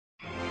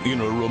In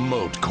a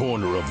remote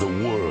corner of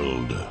the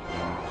world,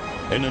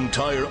 an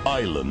entire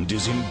island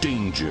is in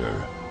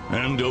danger,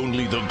 and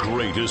only the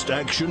greatest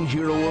action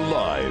hero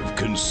alive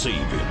can save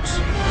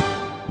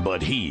it.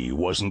 But he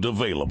wasn't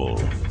available.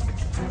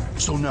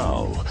 So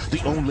now,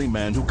 the only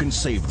man who can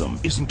save them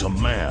isn't a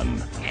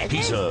man.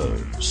 He's a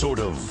sort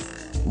of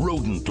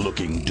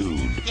rodent-looking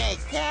dude.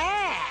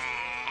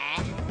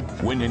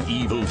 When an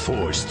evil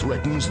force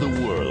threatens the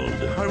world,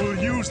 I will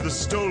use the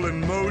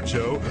stolen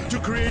mojo to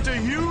create a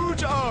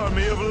huge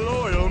army of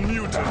loyal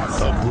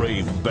mutants. a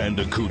brave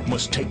bandicoot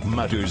must take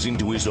matters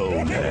into his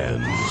own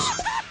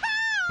hands.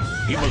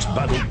 He must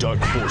battle dark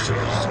forces.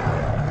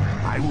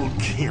 I will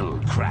kill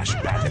Crash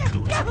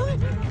Bandicoot.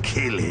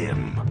 Kill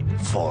him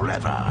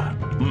forever.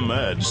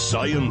 Mad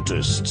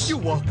scientists. You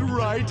walked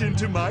right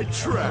into my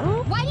trap.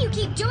 Why do you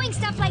keep doing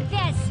stuff like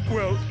this?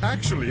 Well,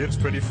 actually, it's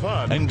pretty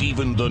fun. And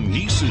even the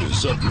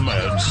nieces of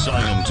mad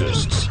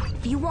scientists.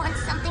 If you want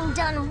something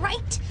done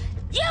right,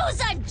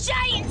 use a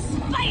giant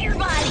spider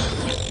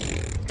body!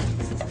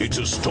 It's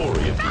a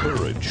story of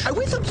courage, I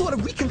wish some sort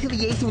of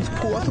reconciliation was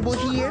possible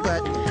here,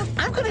 but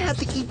I'm gonna have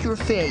to eat your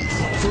face.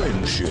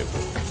 friendship,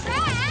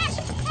 Crash,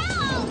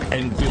 help!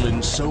 and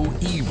villains so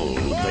evil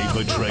they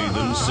betray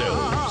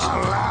themselves.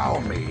 Allow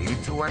me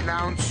to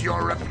announce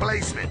your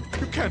replacement.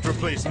 You can't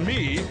replace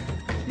me.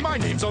 My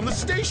name's on the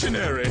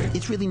stationery.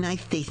 It's really nice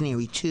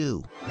stationery,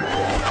 too.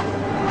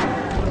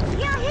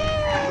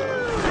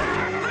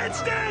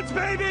 Let's dance,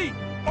 baby!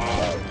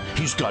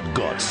 He's got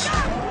guts,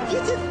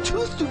 You're just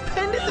too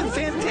stupendous and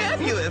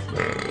fantabulous.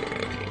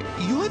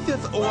 You're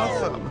just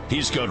awesome.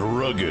 he's got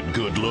rugged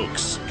good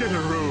looks, Get a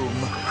room.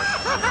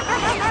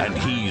 and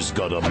he's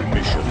got a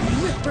mission.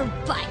 Ripper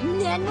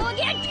button and we'll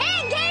get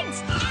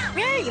pancakes!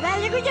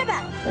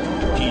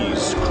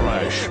 He's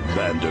Crash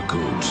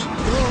Bandicoot.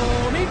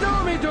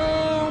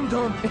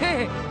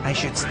 I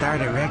should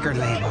start a record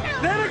label.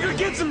 Then I could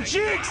get some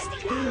chicks.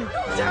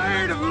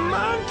 Tired of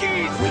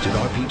monkeys. Rated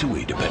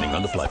RP2E, depending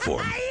on the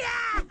platform.